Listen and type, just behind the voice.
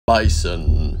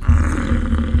Bison.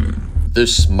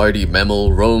 This mighty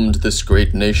mammal roamed this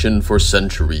great nation for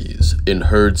centuries, in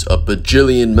herds a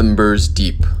bajillion members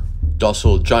deep.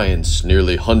 Docile giants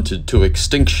nearly hunted to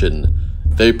extinction,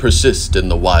 they persist in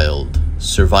the wild,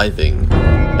 surviving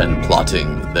and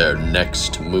plotting their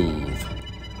next move.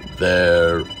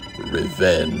 Their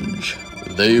revenge.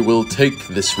 They will take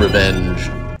this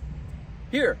revenge.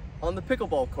 Here, on the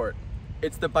pickleball court,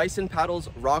 it's the Bison Paddles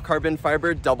Raw Carbon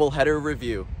Fiber Doubleheader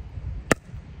Review.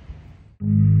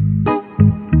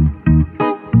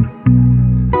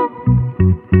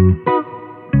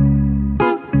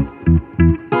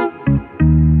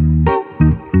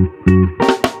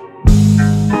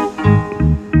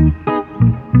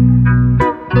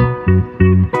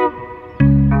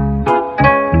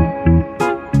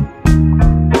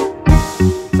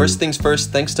 First things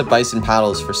first, thanks to Bison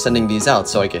Paddles for sending these out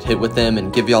so I could hit with them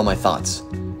and give y'all my thoughts.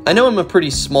 I know I'm a pretty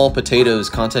small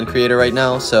potatoes content creator right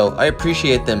now, so I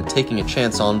appreciate them taking a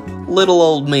chance on little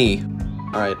old me.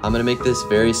 Alright, I'm gonna make this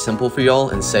very simple for y'all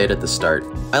and say it at the start.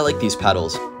 I like these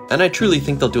paddles, and I truly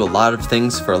think they'll do a lot of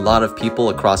things for a lot of people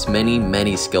across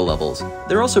many skill levels.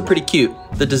 They're also pretty cute.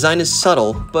 The design is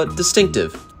subtle, but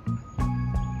distinctive.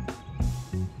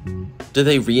 Do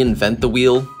they reinvent the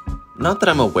wheel? Not that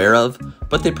I'm aware of,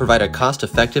 but they provide a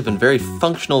cost-effective and very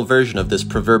functional version of this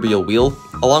proverbial wheel,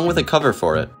 along with a cover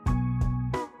for it.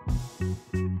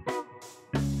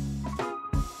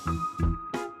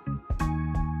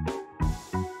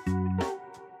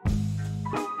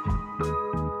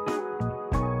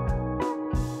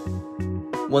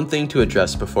 One thing to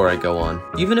address before I go on.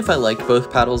 Even if I like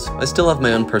both paddles, I still have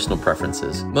my own personal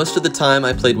preferences. Most of the time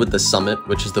I played with the Summit,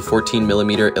 which is the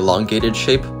 14mm elongated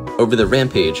shape, over the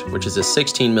Rampage, which is a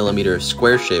 16mm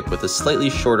square shape with a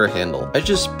slightly shorter handle. I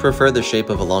just prefer the shape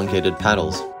of elongated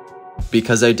paddles.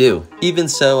 Because I do. Even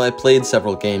so, I played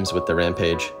several games with the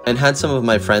Rampage, and had some of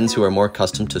my friends who are more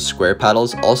accustomed to square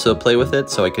paddles also play with it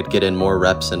so I could get in more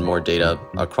reps and more data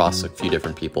across a few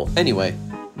different people. Anyway,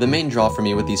 the main draw for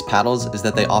me with these paddles is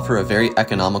that they offer a very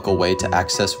economical way to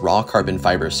access raw carbon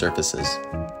fiber surfaces.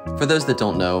 For those that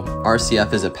don't know,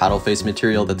 RCF is a paddle face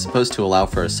material that's supposed to allow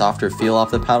for a softer feel off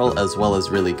the paddle as well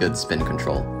as really good spin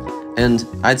control. And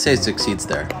I'd say it succeeds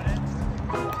there.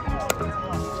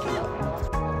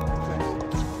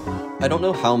 I don't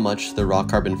know how much the raw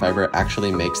carbon fiber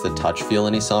actually makes the touch feel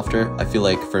any softer. I feel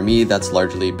like for me that's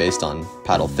largely based on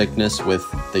paddle thickness, with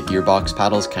the gearbox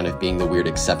paddles kind of being the weird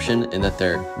exception in that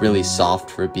they're really soft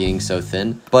for being so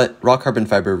thin. But raw carbon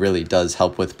fiber really does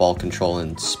help with ball control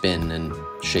and spin and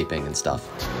shaping and stuff.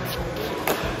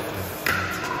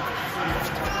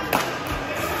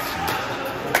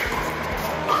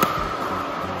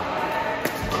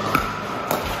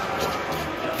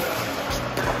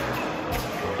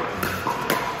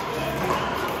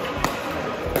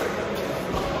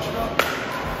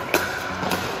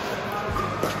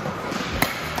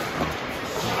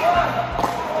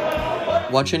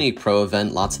 Watch any pro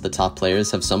event, lots of the top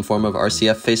players have some form of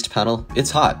RCF faced paddle.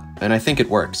 It's hot, and I think it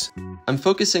works. I'm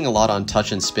focusing a lot on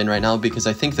touch and spin right now because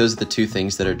I think those are the two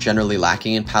things that are generally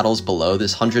lacking in paddles below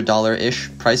this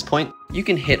 $100-ish price point. You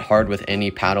can hit hard with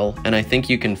any paddle, and I think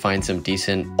you can find some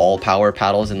decent all-power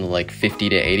paddles in the like $50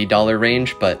 to $80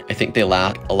 range, but I think they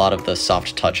lack a lot of the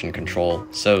soft touch and control,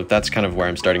 so that's kind of where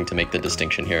I'm starting to make the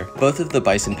distinction here. Both of the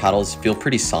Bison paddles feel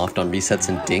pretty soft on resets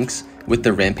and dinks, with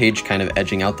the Rampage kind of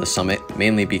edging out the Summit,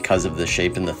 mainly because of the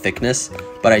shape and the thickness,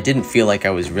 but I didn't feel like I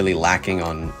was really lacking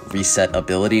on reset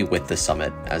ability with the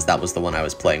Summit, as that was the one I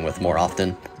was playing with more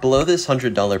often. Below this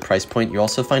 $100 price point, you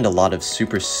also find a lot of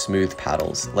super smooth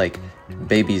paddles, like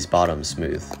Baby's Bottom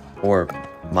Smooth, or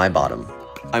my bottom.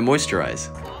 I moisturize.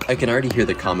 I can already hear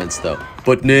the comments though.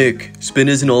 But Nick, spin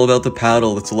isn't all about the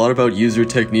paddle, it's a lot about user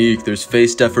technique, there's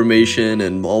face deformation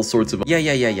and all sorts of—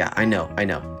 Yeah, I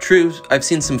know. True, I've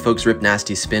seen some folks rip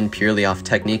nasty spin purely off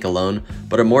technique alone,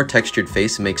 but a more textured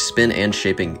face makes spin and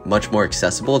shaping much more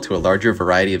accessible to a larger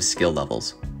variety of skill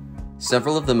levels.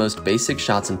 Several of the most basic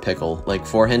shots in Pickle, like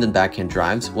forehand and backhand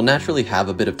drives, will naturally have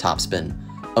a bit of topspin.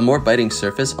 A more biting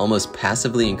surface almost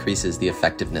passively increases the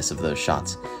effectiveness of those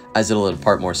shots, as it'll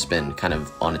impart more spin kind of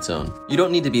on its own. You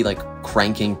don't need to be like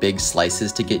cranking big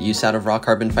slices to get use out of raw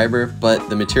carbon fiber, but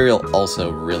the material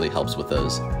also really helps with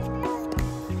those.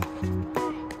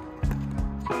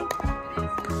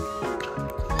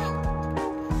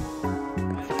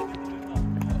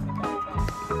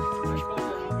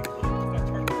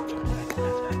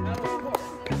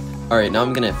 Alright, now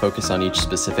I'm going to focus on each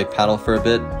specific paddle for a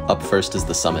bit. Up first is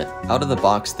the Summit. Out of the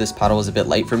box, this paddle was a bit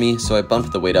light for me, so I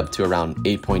bumped the weight up to around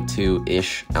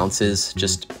 8.2-ish ounces,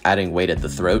 just adding weight at the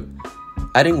throat.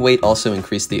 Adding weight also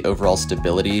increased the overall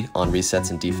stability on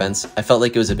resets and defense. I felt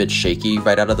like it was a bit shaky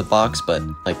right out of the box, but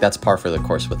like that's par for the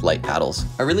course with light paddles.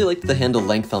 I really liked the handle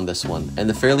length on this one, and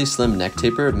the fairly slim neck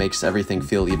taper makes everything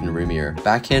feel even roomier.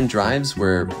 Backhand drives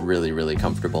were really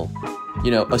comfortable.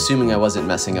 You know, assuming I wasn't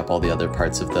messing up all the other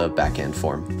parts of the backhand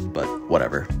form, but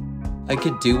whatever. I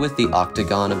could do with the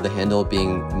octagon of the handle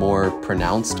being more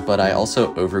pronounced, but I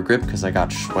also overgrip because I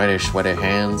got sweaty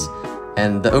hands.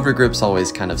 And the overgrips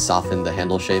always kind of soften the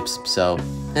handle shapes, so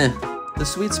The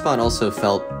sweet spot also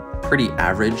felt pretty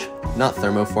average, not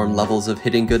thermoform levels of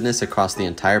hitting goodness across the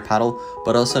entire paddle,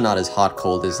 but also not as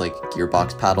hot-cold as like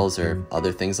gearbox paddles or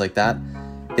other things like that.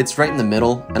 It's right in the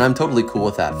middle, and I'm totally cool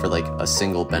with that for like a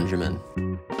single Benjamin.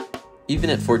 Even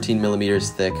at 14mm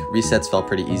thick, resets felt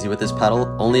pretty easy with this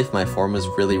paddle. Only if my form was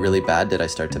really bad did I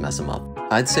start to mess them up.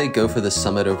 I'd say go for the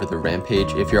Summit over the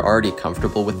Rampage if you're already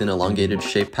comfortable with an elongated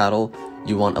shape paddle,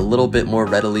 you want a little bit more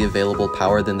readily available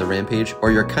power than the Rampage,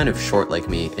 or you're kind of short like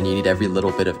me and you need every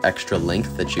little bit of extra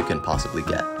length that you can possibly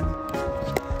get.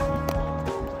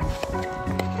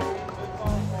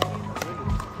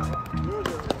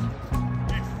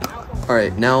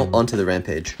 Alright, now onto the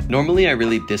Rampage. Normally I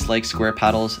really dislike square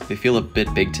paddles. They feel a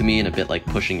bit big to me and a bit like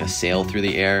pushing a sail through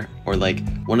the air, or like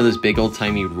one of those big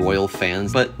old-timey royal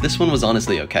fans, but this one was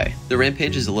honestly okay. The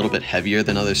Rampage is a little bit heavier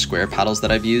than other square paddles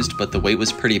that I've used, but the weight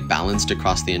was pretty balanced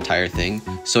across the entire thing,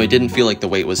 so I didn't feel like the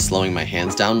weight was slowing my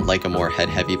hands down like a more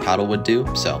head-heavy paddle would do,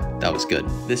 so that was good.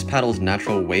 This paddle's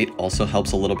natural weight also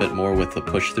helps a little bit more with the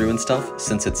push-through and stuff.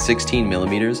 Since it's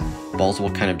 16mm, balls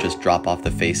will kind of just drop off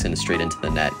the face and straight into the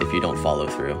net if you don't follow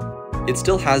through. It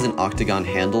still has an octagon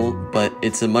handle, but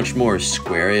it's a much more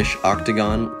squarish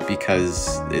octagon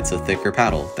because it's a thicker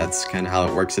paddle. That's kind of how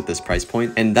it works at this price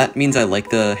point. And that means I like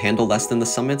the handle less than the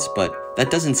Summits, but that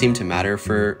doesn't seem to matter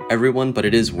for everyone, but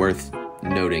it is worth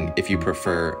noting if you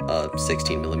prefer a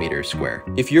 16mm square.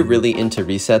 If you're really into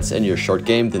resets and your short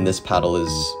game, then this paddle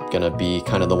is gonna be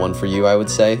kind of the one for you, I would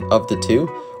say, of the two.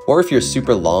 Or if you're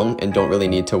super long and don't really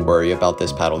need to worry about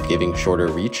this paddle giving shorter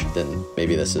reach, then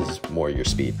maybe this is more your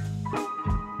speed.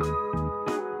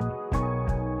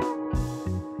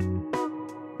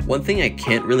 One thing I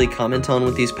can't really comment on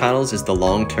with these paddles is the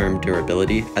long-term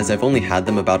durability, as I've only had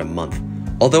them about a month.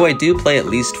 Although I do play at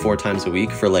least 4 times a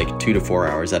week for like 2 to 4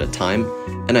 hours at a time,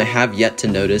 and I have yet to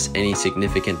notice any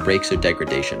significant breaks or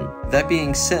degradation. That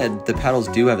being said, the paddles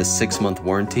do have a 6-month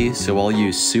warranty, so all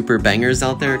you super bangers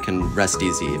out there can rest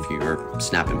easy if you're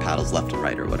snapping paddles left and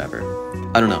right or whatever.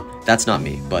 I don't know, that's not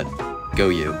me, but go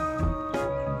you.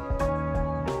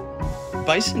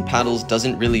 Bison Paddles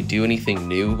doesn't really do anything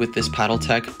new with this paddle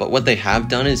tech, but what they have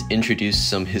done is introduce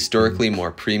some historically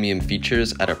more premium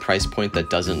features at a price point that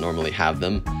doesn't normally have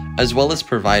them, as well as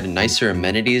provide nicer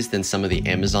amenities than some of the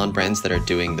Amazon brands that are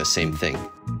doing the same thing.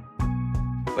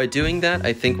 By doing that,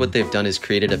 I think what they've done is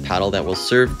created a paddle that will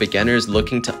serve beginners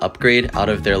looking to upgrade out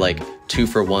of their like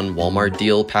 2-for-1 Walmart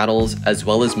deal paddles, as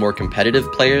well as more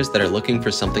competitive players that are looking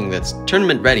for something that's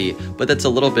tournament ready, but that's a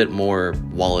little bit more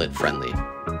wallet friendly.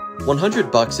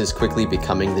 $100 is quickly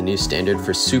becoming the new standard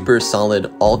for super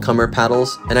solid all-comer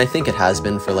paddles, and I think it has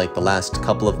been for like the last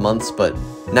couple of months, but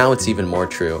now it's even more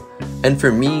true. And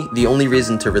for me, the only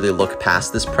reason to really look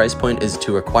past this price point is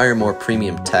to acquire more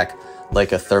premium tech,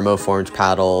 like a thermoformed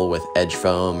paddle with edge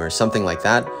foam or something like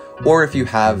that, or if you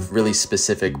have really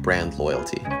specific brand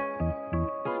loyalty.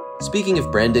 Speaking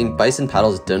of branding, Bison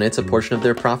Paddles donates a portion of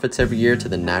their profits every year to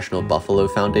the National Buffalo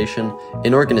Foundation,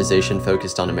 an organization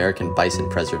focused on American bison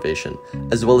preservation,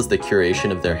 as well as the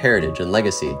curation of their heritage and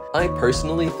legacy. I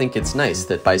personally think it's nice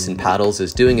that Bison Paddles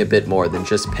is doing a bit more than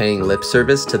just paying lip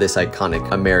service to this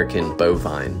iconic American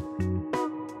bovine.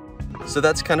 So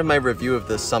that's kind of my review of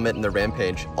the Summit and the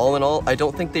Rampage. All in all, I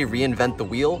don't think they reinvent the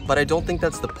wheel, but I don't think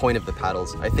that's the point of the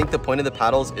paddles. I think the point of the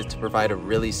paddles is to provide a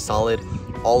really solid,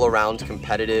 all-around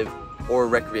competitive or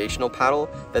recreational paddle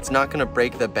that's not gonna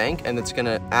break the bank and that's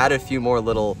gonna add a few more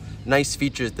little nice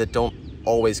features that don't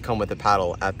always come with a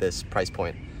paddle at this price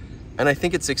point. And I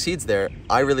think it succeeds there.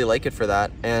 I really like it for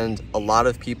that, and a lot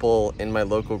of people in my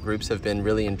local groups have been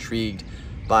really intrigued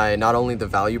by not only the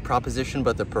value proposition,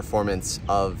 but the performance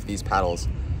of these paddles.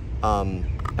 And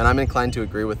I'm inclined to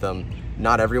agree with them.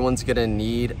 Not everyone's gonna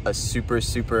need a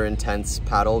super intense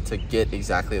paddle to get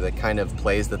exactly the kind of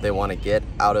plays that they wanna get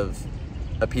out of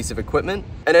a piece of equipment.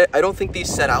 And I don't think these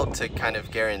set out to kind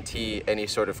of guarantee any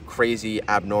sort of crazy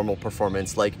abnormal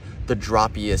performance like the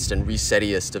droppiest and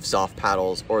resettiest of soft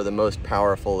paddles or the most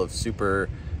powerful of super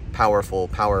powerful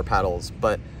power paddles.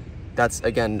 But that's,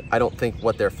 again, I don't think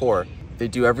what they're for. They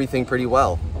do everything pretty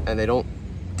well, and they don't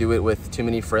do it with too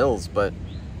many frills, but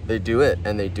they do it,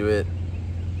 and they do it,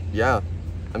 yeah,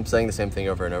 I'm saying the same thing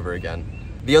over and over again.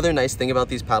 The other nice thing about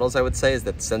these paddles, I would say, is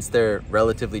that since they're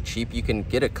relatively cheap, you can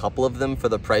get a couple of them for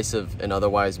the price of an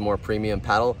otherwise more premium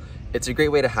paddle. It's a great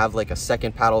way to have like a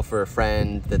second paddle for a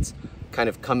friend that's kind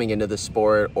of coming into the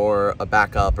sport, or a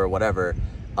backup or whatever,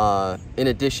 in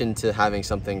addition to having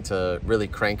something to really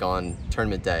crank on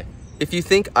tournament day. If you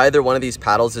think either one of these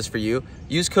paddles is for you,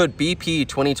 use code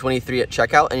BP2023 at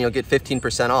checkout and you'll get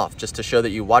 15% off, just to show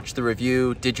that you watched the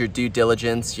review, did your due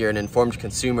diligence, you're an informed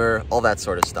consumer, all that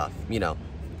sort of stuff. You know,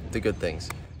 the good things.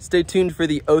 Stay tuned for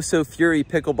the Oso Fury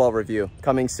Pickleball review,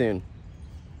 coming soon.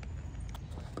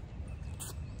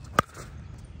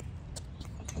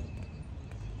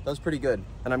 That was pretty good.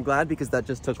 And I'm glad because that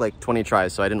just took like 20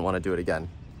 tries, so I didn't want to do it again.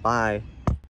 Bye.